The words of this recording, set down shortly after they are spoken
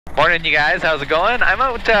Morning, you guys. How's it going? I'm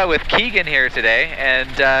out with Keegan here today,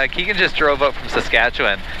 and Keegan just drove out from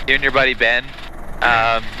Saskatchewan. You and your buddy Ben,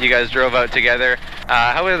 you guys drove out together.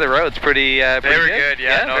 How were the roads? Pretty They were good,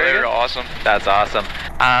 yeah. No, they were awesome. That's awesome.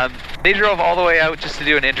 They drove all the way out just to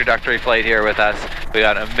do an introductory flight here with us. We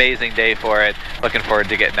got an amazing day for it. Looking forward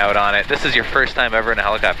to getting out on it. This is your first time ever in a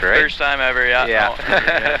helicopter, right? First time ever, yeah.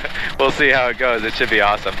 Yeah. We'll see how it goes. It should be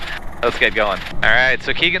awesome. Let's get going. All right,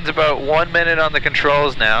 so Keegan's about 1 minute on the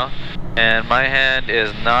controls now, and my hand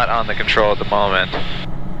is not on the control at the moment.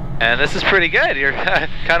 And this is pretty good. You're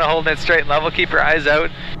kind of holding it straight and level. Keep your eyes out.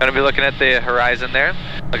 Gonna be looking at the horizon there,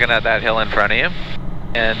 looking at that hill in front of you.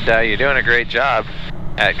 And you're doing a great job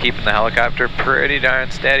at keeping the helicopter pretty darn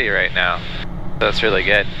steady right now. So that's really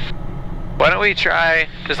good. Why don't we try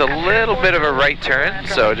just a little bit of a right turn?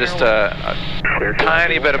 So just a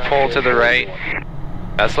tiny bit of pull to the right.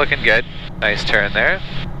 That's looking good. Nice turn there.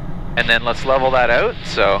 And then let's level that out.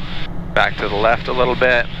 So back to the left a little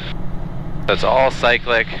bit. So it's all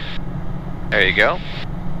cyclic. There you go.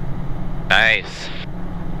 Nice.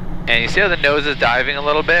 And you see how the nose is diving a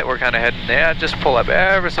little bit? We're kind of heading there. Just pull up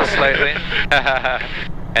ever so slightly.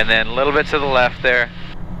 And then a little bit to the left there.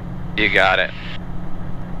 You got it.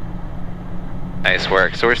 Nice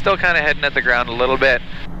work. So we're still kind of heading at the ground a little bit.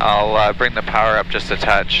 I'll bring the power up just a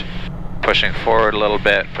touch. Pushing forward a little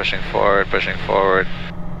bit, pushing forward, pushing forward.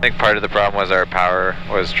 I think part of the problem was our power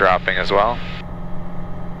was dropping as well.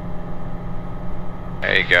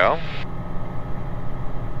 There you go.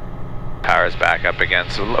 Power's back up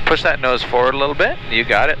again. So push that nose forward a little bit. You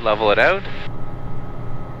got it. Level it out.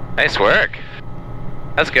 Nice work.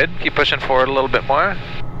 That's good. Keep pushing forward a little bit more.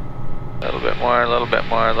 A little bit more, a little bit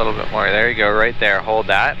more, a little bit more. There you go, right there. Hold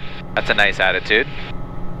that. That's a nice attitude.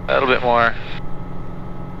 A little bit more.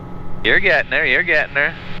 You're getting there, you're getting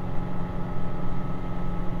there.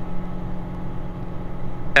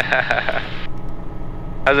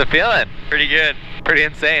 How's it feeling? Pretty good. Pretty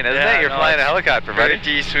insane, isn't it? You're flying a helicopter, buddy.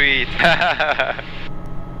 Pretty sweet.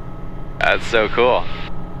 That's so cool.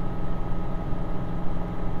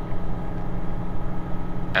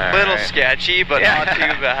 A little sketchy, but not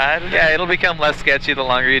too bad. Yeah, it'll become less sketchy the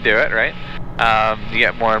longer you do it, right? You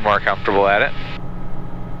get more and more comfortable at it.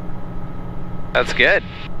 That's good.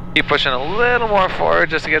 Keep pushing a little more forward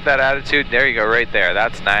just to get that attitude. There you go, right there.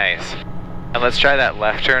 That's nice. And let's try that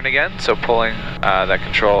left turn again. So pulling that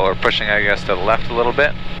control, or pushing, I guess, to the left a little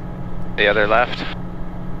bit. The other left.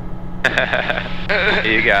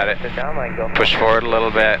 You got it. Push forward a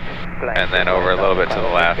little bit, and then over a little bit to the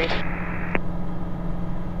left.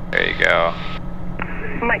 There you go.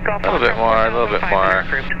 A little bit more, a little bit more.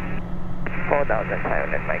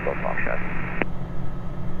 4,500 Michael Foxtrot.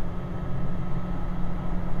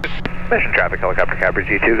 Mission traffic, helicopter Cabri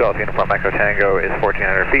G2, Golf Uniform Echo Tango is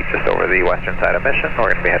 1,400 feet just over the western side of Mission.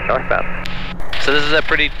 We're going to be heading northbound. So this is a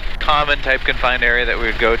pretty common type confined area that we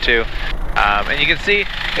would go to. And you can see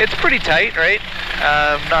it's pretty tight, right?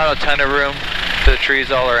 Not a ton of room for the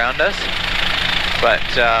trees all around us. But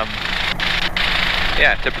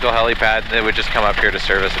yeah, typical helipad. They would just come up here to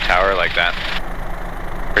service a tower like that.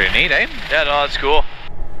 Pretty neat, eh? Yeah, no, that's cool.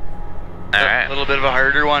 Alright. A little bit of a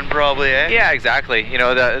harder one probably, eh? Yeah, exactly. You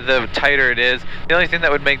know, the tighter it is. The only thing that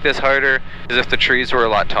would make this harder is if the trees were a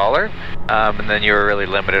lot taller, and then you were really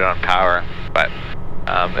limited on power. But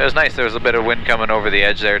it was nice. There was a bit of wind coming over the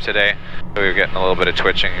edge there today, so we were getting a little bit of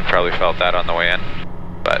twitching. You probably felt that on the way in.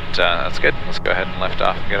 But that's good. Let's go ahead and lift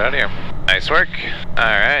off and get out of here. Nice work.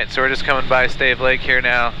 Alright, so we're just coming by Stave Lake here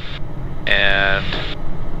now, and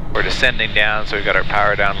we're descending down, so we've got our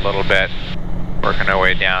power down a little bit. Working our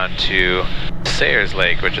way down to Sayers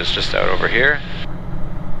Lake, which is just out over here.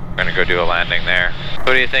 We're gonna go do a landing there.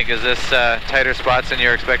 What do you think? Is this tighter spots than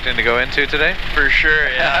you're expecting to go into today? For sure,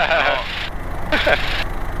 yeah.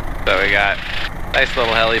 So we got a nice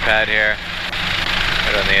little helipad here,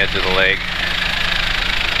 right on the edge of the lake.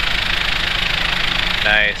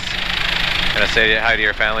 Nice. Gonna say hi to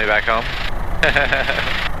your family back home?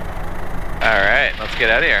 Alright, let's get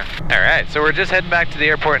out of here. Alright, so we're just heading back to the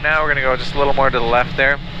airport now. We're going to go just a little more to the left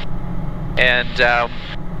there. And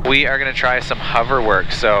we are going to try some hover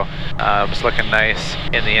work. So it's looking nice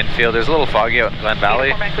in the infield. There's a little foggy out in Glen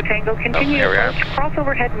Valley. Tango, continue here we are. Cross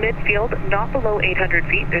overhead midfield, not below 800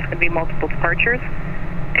 feet. There's going to be multiple departures.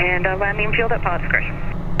 And land the infield at pilot discretion.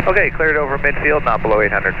 Okay, cleared over midfield, not below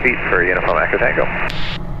 800 feet for Uniform Echo Tango.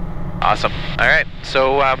 Awesome. Alright,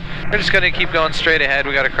 so we're just going to keep going straight ahead.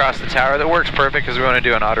 We got to cross the tower. That works perfect because we want to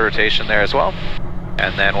do an auto rotation there as well.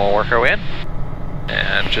 And then we'll work our way in.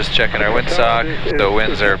 And just checking our windsock. The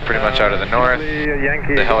winds are pretty much out of the north.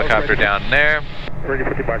 The helicopter down there. Ready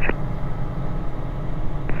for departure.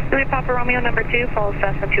 Juliet Papa Romeo number 2, follow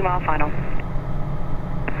Cessna 2 mile final.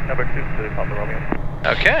 Number 2, Juliet Papa Romeo.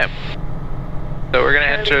 Okay. So we're going to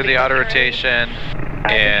enter the auto rotation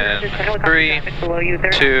in 3,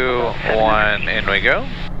 2, 1, in we go.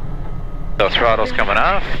 So throttle's coming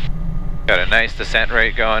off. Got a nice descent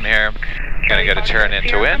rate going here. Gonna get a turn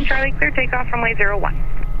into wind. Charlie, clear takeoff from runway 01.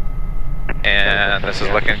 And this is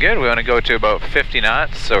looking good. We want to go to about 50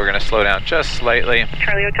 knots, so we're going to slow down just slightly.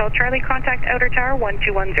 Charlie Hotel Charlie, contact outer tower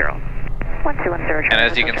 1210. 1210. And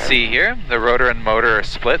as you can see here, the rotor and motor are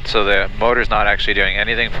split, so the motor's not actually doing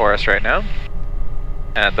anything for us right now.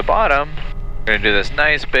 And at the bottom, we're going to do this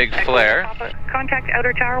nice big flare. Contact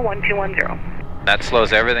outer tower 1210. That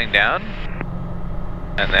slows everything down.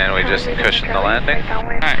 And then we just cushion the landing.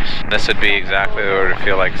 Nice. This would be exactly what it would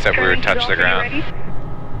feel like, except we would touch the ground.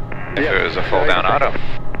 If it was a full down auto.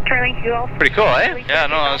 Charlie, you all. Pretty cool, eh? Yeah,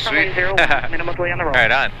 no, that's sweet. Minimally on the roll.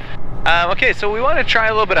 Right on. Okay, so we want to try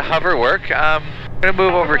a little bit of hover work. I'm going to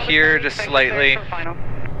move over here just slightly.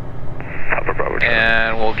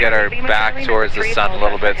 And we'll get our back towards the sun a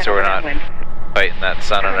little bit so we're not fighting that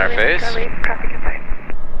sun on our face.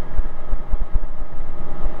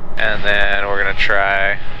 And then we're going to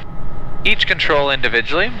try each control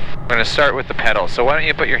individually. We're going to start with the pedals. So why don't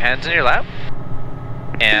you put your hands in your lap?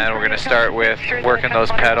 And we're going to start with working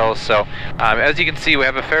those pedals. So as you can see, we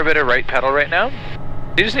have a fair bit of right pedal right now.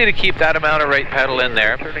 You just need to keep that amount of right pedal in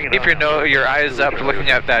there. Keep your eyes up,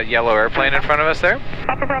 looking at that yellow airplane in front of us there.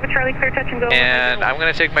 Papa Bravo Charlie, clear touch and go. And I'm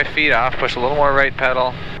going to take my feet off, push a little more right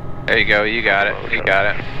pedal. There you go, you got it, you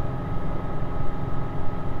got it.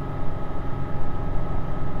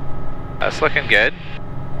 That's looking good.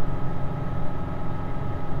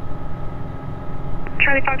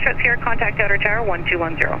 Charlie Foxtrot Sierra, contact outer tower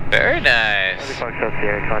 1210. Very nice. So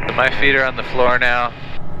my feet are on the floor now.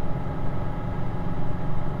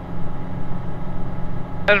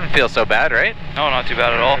 That doesn't feel so bad, right? No, not too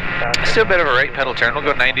bad at all. Still a bit of a right pedal turn. We'll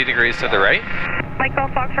go 90 degrees to the right. Mike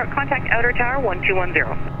Golf Foxtrot, contact outer tower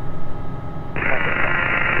 1210.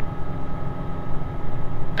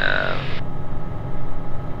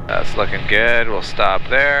 That's looking good. We'll stop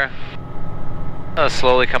there. I'll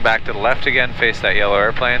slowly come back to the left again, face that yellow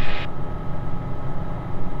airplane.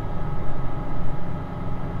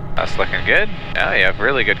 That's looking good. Now you have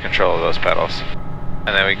really good control of those pedals. And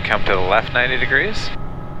then we can come to the left 90 degrees.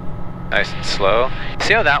 Nice and slow.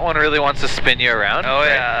 See how that one really wants to spin you around? Oh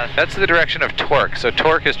yeah. Right? That's the direction of torque. So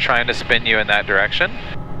torque is trying to spin you in that direction.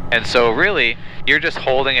 And so really, you're just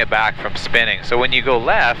holding it back from spinning. So when you go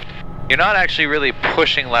left, you're not actually really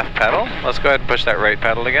pushing left pedal. Let's go ahead and push that right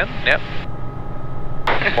pedal again. Yep.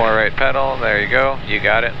 More right pedal. There you go. You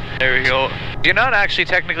got it. There we go. You're not actually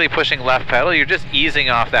technically pushing left pedal. You're just easing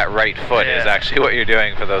off that right foot is actually what you're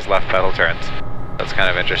doing for those left pedal turns. That's kind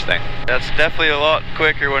of interesting. That's definitely a lot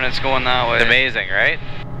quicker when it's going that way. It's amazing, right?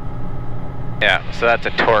 Yeah, so that's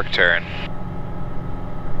a torque turn.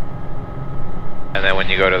 And then when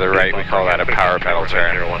you go to the right, we call that a power pedal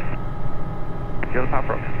turn.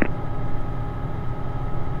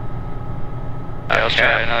 Okay, let's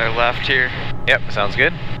try another left here. Yep, sounds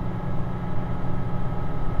good.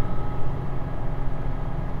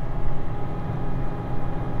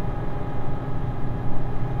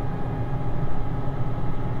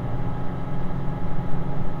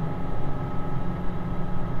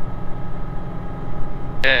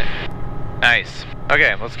 Okay. Nice.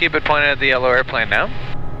 Okay, let's keep it pointed at the yellow airplane now.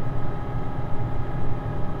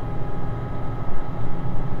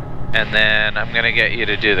 And then I'm going to get you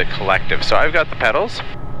to do the collective. So I've got the pedals.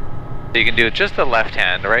 So you can do just the left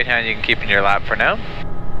hand. The right hand you can keep in your lap for now.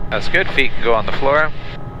 That's good. Feet can go on the floor.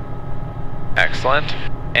 Excellent.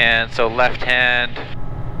 And so left hand.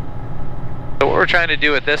 So what we're trying to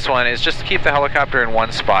do with this one is just keep the helicopter in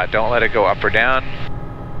one spot. Don't let it go up or down.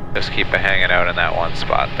 Just keep it hanging out in that one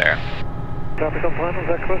spot there. Tropical plan, is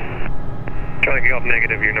that close? Charlie Golf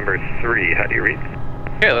negative, you're number 3. How do you read?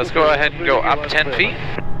 Okay, let's go ahead and go up 10 feet.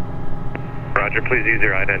 Roger, please use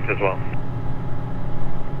your ident as well.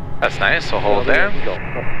 That's nice, we'll hold there.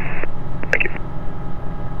 Thank you.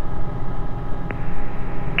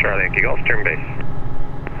 Charlie Yankee Golf, turn base.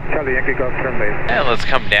 Charlie Yankee Golf, turn base. And let's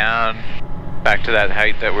come down back to that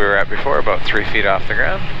height that we were at before, about 3 feet off the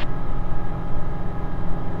ground.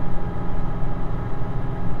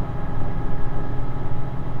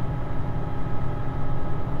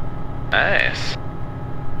 Nice.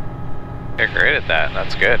 You're great at that,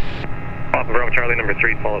 that's good. Awesome, Bravo Charlie number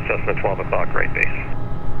 3, follow Cessna 12 o'clock, right base.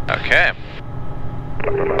 Okay.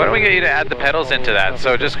 Why don't we get you to add the pedals into that?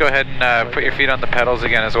 So just go ahead and put your feet on the pedals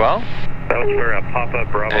again as well. That was for a Papa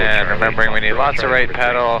Bravo. And Charlie, remembering we need Bravo, lots of Charlie, right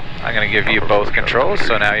pedal, I'm going to give you both controls.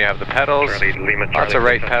 So now you have the pedals, Charlie, Lima, Charlie, lots of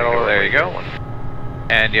right pedal, Tango, there you go. One.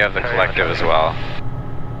 And you have the collective as well.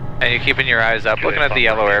 And you're keeping your eyes up, looking at the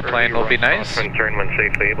yellow airplane will be nice. When turn when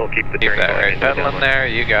safely able, keep the Keep turn that going right into pedal in downwind. there,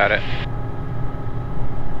 you got it.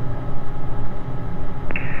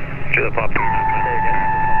 To the pop.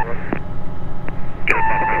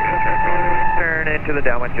 Turn into the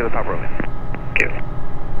downwind to the pop rolling. Thank you.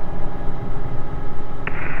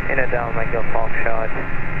 In a down, Michael Foxtrot,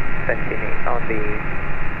 continuing on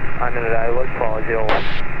the arrival for 01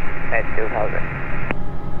 at 2000.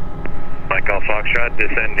 Michael Foxtrot,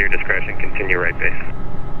 descend your discretion, continue right base.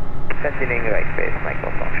 Continuing right base,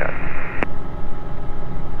 Michael Foxtrot.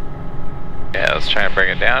 Yeah, let's try and bring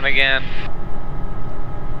it down again.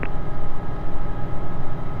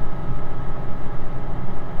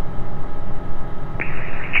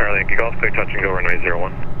 Charlie Yankee Golf, clear touch and go runway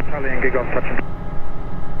 01. Charlie Yankee Golf, touch and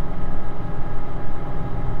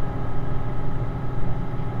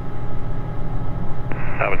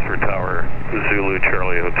Abbotsford Tower, Zulu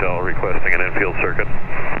Charlie Hotel, requesting an infield circuit.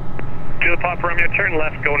 To the Pop Romeo, turn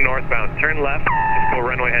left, go northbound. Turn left, just go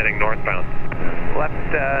runway heading northbound.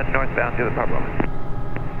 left northbound to the pop rolling.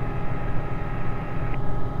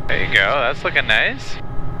 There you go, that's looking nice.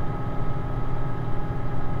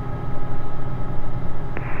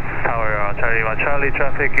 Tower, Charlie,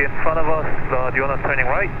 traffic in front of us. Do you want us turning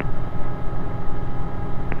right?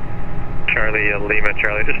 Charlie Lima,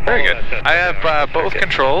 Charlie, just follow Very good. that I have both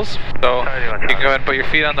controls, so you can go ahead and put your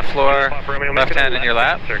feet on the floor, left hand in your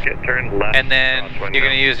lap, circuit, turn left, and then you're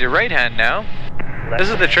going to use your right hand now. This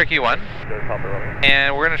is the tricky one,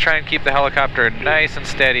 and we're going to try and keep the helicopter nice and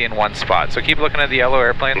steady in one spot. So keep looking at the yellow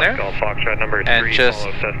airplane there, and just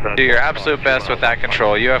do your absolute best with that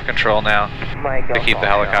control. You have control now to keep the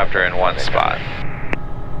helicopter in one spot.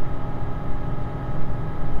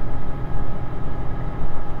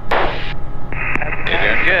 You're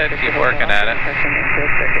doing good, keep working at it.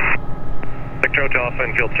 Victor Hotel Alpha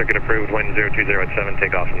infield circuit approved, wind 020 at 7,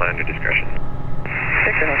 take off and land your discretion.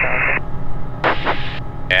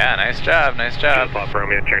 Yeah, nice job, nice job. Juliet Papa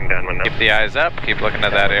Romeo, turn downwind now. Keep the eyes up, keep looking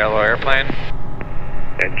at that yellow airplane.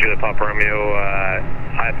 And Juliet Papa Romeo,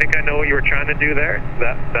 I think I know what you were trying to do there.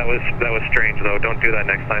 That was strange though. Don't do that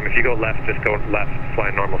next time. If you go left, just go left, fly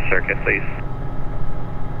normal circuit, please.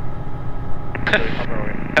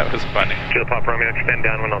 That was funny. Juliet Papa Romeo, extend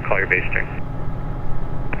downwind, I'll call your base turn.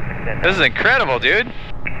 This is incredible, dude.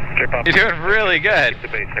 Juliet Papa, You're doing really good. keep the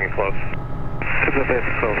base in close. Keep the base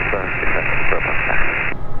close,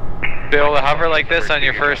 Be able to hover like this on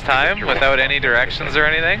your first time without any directions or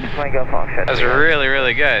anything? Michael Foxtrot. That's really,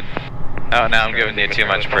 really good. Oh, now I'm giving you too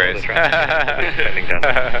much praise.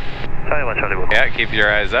 Yeah, keep your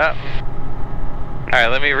eyes up. Alright,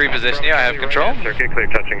 let me reposition you. I have control. Circuit clear,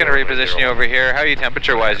 touching. I'm going to reposition you over here. How are you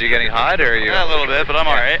temperature-wise? Are you getting hot or are you... Yeah, a little bit, but I'm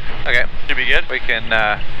alright. Okay. Should be good. We can,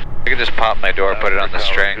 I can just pop my door, put it on the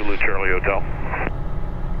string. Zulu Charlie Hotel.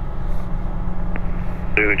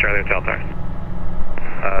 Zulu Charlie Hotel, Tower.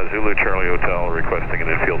 Zulu Charlie Hotel requesting an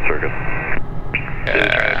infield circuit. Zulu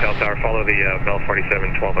Charlie Hotel Tower, follow the Bell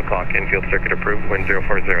 47, 12 o'clock, infield circuit approved, wind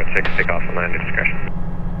 0406, take off and land your discretion.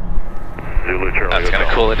 Zulu Charlie That's going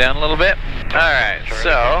to cool it down a little bit. Alright,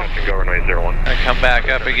 so, go runway 01. I'm going to come back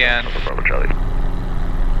up again,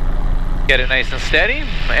 get it nice and steady,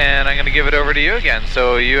 and I'm going to give it over to you again.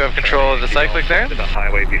 So you have control of the cyclic there? To the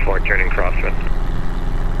highway before turning crosswind.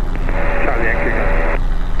 Charlie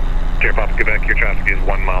Yankee. Dear Papa Quebec, your traffic is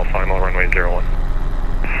 1 mile final, runway 01.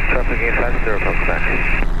 Traffic in fast 0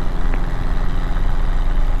 back.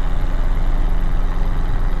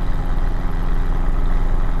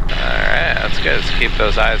 Alright, that's good. Let's keep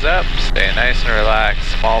those eyes up, stay nice and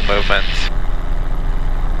relaxed, small movements.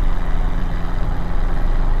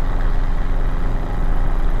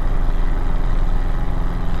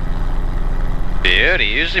 Beauty.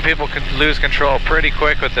 Usually people can lose control pretty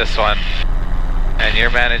quick with this one. And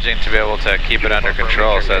you're managing to be able to keep it under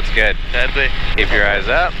control, so that's good. Deadly. Keep your eyes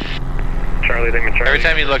up. Charlie, Lima, Charlie. Every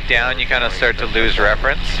time you look down, you kind of start to lose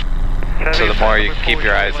reference. So the more you keep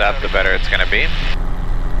your eyes up, the better it's going to be.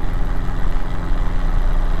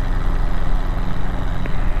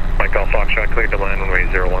 Michael Foxtrot, cleared to land, runway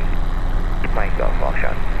 01. Michael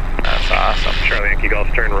Foxtrot. That's awesome. Charlie Yankee Golf,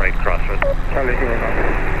 turn right, crosswind. Charlie Hero,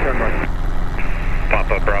 turn right.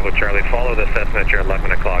 Papa Bravo Charlie, follow the Cessna at your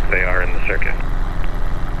 11 o'clock, they are in the circuit.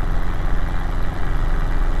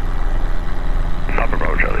 Papa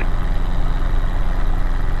Bravo Charlie.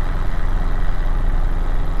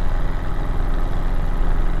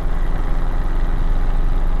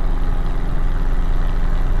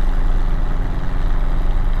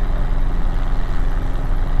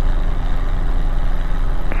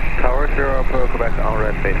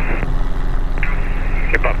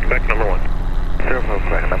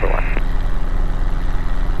 number 1.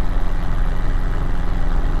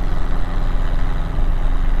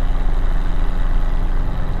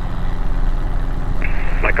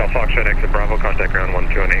 Mike Golf Foxtrot, exit Bravo, contact ground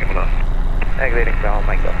 1218, hold on. Exiting Bravo,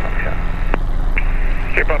 Mike Golf Foxtrot.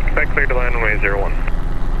 Zero Pop Quebec, cleared to land runway 01.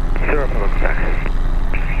 0 Papa Quebec.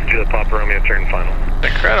 Juliet Papa Romeo, turn final.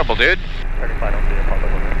 Incredible, dude. Turn final, 0 Papa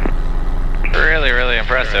Quebec. Really, really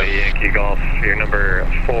impressive. Yankee Golf, your number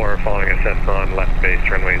 4 following a Cessna on left base,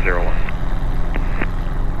 runway 01.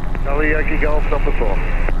 Charlie Yankee Golf, number 4.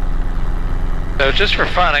 So just for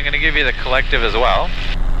fun, I'm going to give you the collective as well.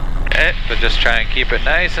 Okay, so just try and keep it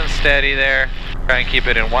nice and steady there. Try and keep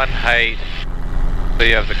it in one height. So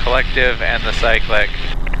you have the collective and the cyclic.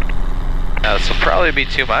 Now this will probably be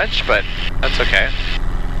too much, but that's okay.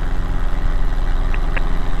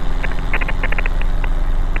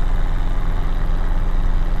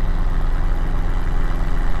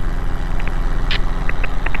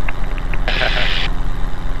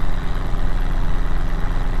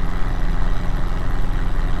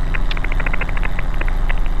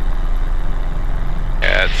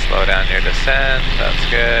 Slow down your descent, that's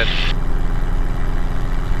good.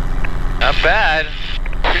 Not bad.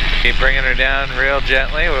 Keep bringing her down real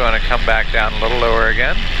gently. We want to come back down a little lower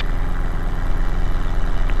again.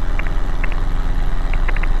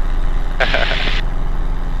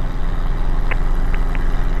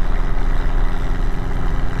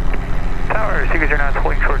 Tower, Seekers Airlines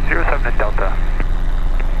holding short 07 at Delta.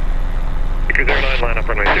 Seekers Airlines, line up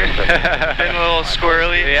runway 07. Been a little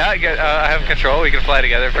squirrely. Yeah, I have control. We can fly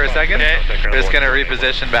together for a second. Okay. We're just going to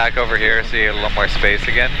reposition back over here so you get a little more space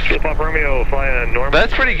again. Juliet Papa Romeo, fly normal. But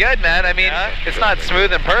that's pretty good, man. I mean, it's not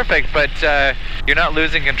smooth and perfect, but you're not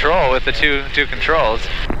losing control with the two controls,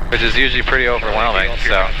 which is usually pretty overwhelming. Your So,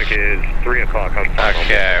 traffic is 3 o'clock on final.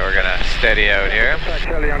 okay, we're going to steady out here.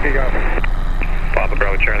 Charlie Yankee Golf. Papa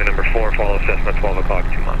Bravo, Charlie number 4, follow Cessna 12 o'clock,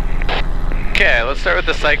 2 miles. Okay, let's start with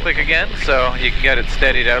the cyclic again, so you can get it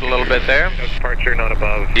steadied out a little bit there. Departure not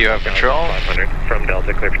above. You have control. 500 from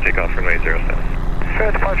Delta, clear for takeoff runway 07.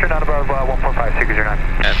 Fair departure not above 145, Seekers Airlines.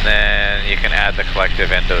 And then you can add the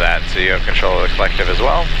collective into that, so you have control of the collective as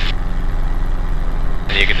well.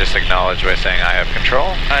 And you can just acknowledge by saying, I have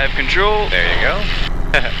control. I have control. There you go.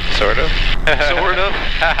 Sort of. Sort of.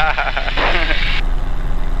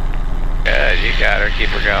 Good, you got her. Keep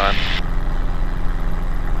her going.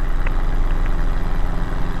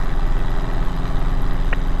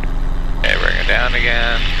 Okay, bring her down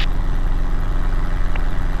again.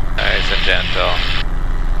 Nice and gentle.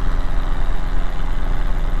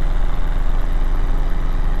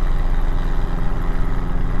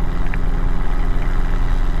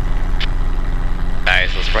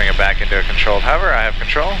 Nice, let's bring it back into a controlled hover. I have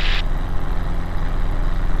control.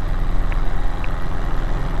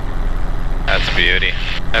 That's beauty.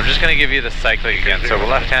 I'm just going to give you the cyclic again. So we're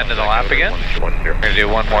left hand in the lap again. We're going to do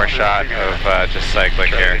one more shot of just cyclic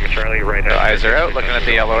here. Charlie, right So eyes are out, looking at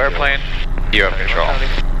the yellow airplane. You have control.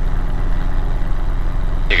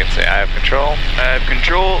 You can say, I have control. I have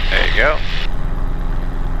control. There you go.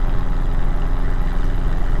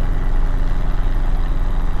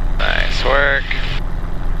 Nice work.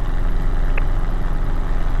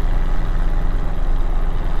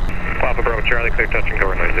 Papa Bravo, Charlie, clear touch and go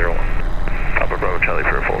runway 01. Papa Bravo, Charlie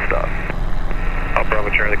for a full stop. Papa Bravo,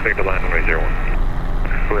 Charlie, clear to land runway 01.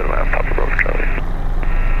 We're going to land Papa Bravo, Charlie.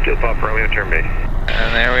 Jill Papa Romeo, turn base.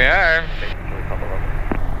 And there we are.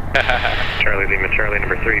 Charlie Lima, Charlie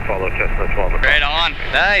number 3, follow Cessna 12 o'clock. Right on.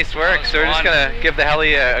 Nice work. So we're just going to give the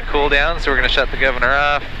heli a cool down. So we're going to shut the governor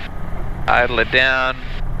off. Idle it down.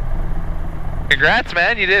 Congrats,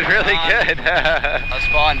 man. You did really good. That was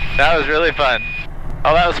fun. That was really fun.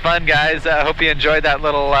 Oh, that was fun, guys. I hope you enjoyed that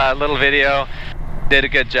little video. Did a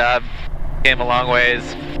good job. Came a long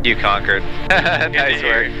ways. You conquered. Nice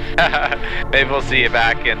work. Maybe we'll see you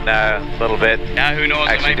back in a little bit. Yeah, who knows?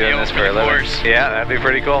 Actually doing this for a living. Yeah, that'd be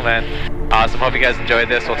pretty cool, man. Awesome. Hope you guys enjoyed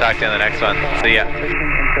this. We'll talk to you in the next one. See ya.